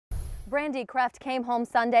Brandy Kreft came home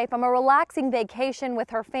Sunday from a relaxing vacation with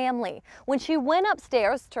her family. When she went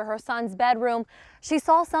upstairs to her son's bedroom, she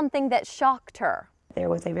saw something that shocked her. There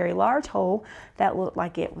was a very large hole that looked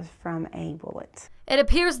like it was from a bullet. It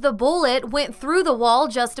appears the bullet went through the wall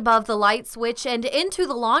just above the light switch and into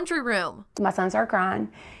the laundry room. My son started crying,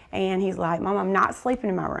 and he's like, "Mom, I'm not sleeping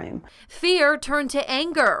in my room." Fear turned to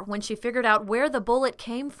anger when she figured out where the bullet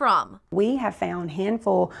came from. We have found a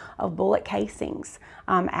handful of bullet casings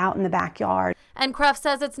out in the backyard. And Kreft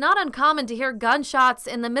says it's not uncommon to hear gunshots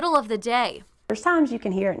in the middle of the day. There's times you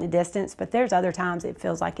can hear it in the distance, but there's other times it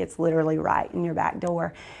feels like it's literally right in your back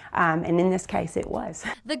door. And in this case, it was.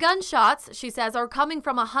 The gunshots, she says, are coming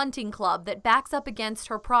from a hunting club that backs up against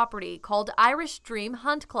her property called Irish Dream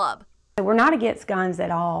Hunt Club. We're not against guns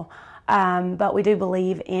at all, but we do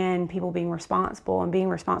believe in people being responsible and being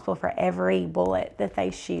responsible for every bullet that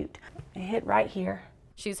they shoot. It hit right here.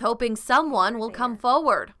 She's hoping someone will come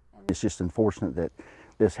forward. It's just unfortunate that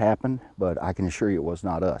this happened, but I can assure you it was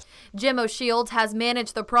not us. Jim O'Shields has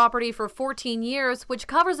managed the property for 14 years, which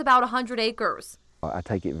covers about 100 acres. I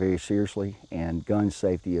take it very seriously, and gun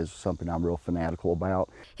safety is something I'm real fanatical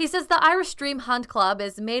about. He says the Irish Dream Hunt Club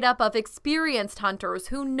is made up of experienced hunters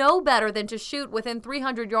who know better than to shoot within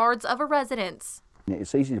 300 yards of a residence.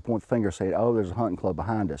 It's easy to point the finger and say, "Oh, there's a hunting club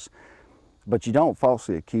behind us," but you don't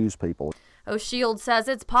falsely accuse people. O'Shields says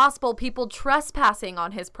it's possible people trespassing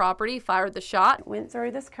on his property fired the shot. Went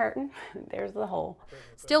through this curtain. There's the hole.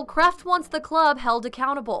 Still, Kreft wants the club held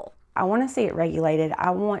accountable. I want to see it regulated. I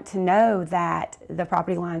want to know that the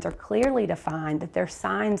property lines are clearly defined, that there's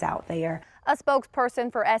signs out there. A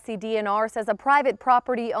spokesperson for SCDNR says a private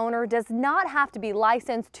property owner does not have to be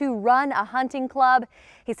licensed to run a hunting club.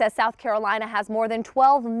 He says South Carolina has more than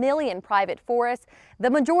 12 million private forests, the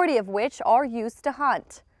majority of which are used to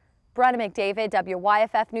hunt. Brenna McDavid,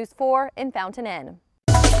 WYFF News 4 in Fountain Inn.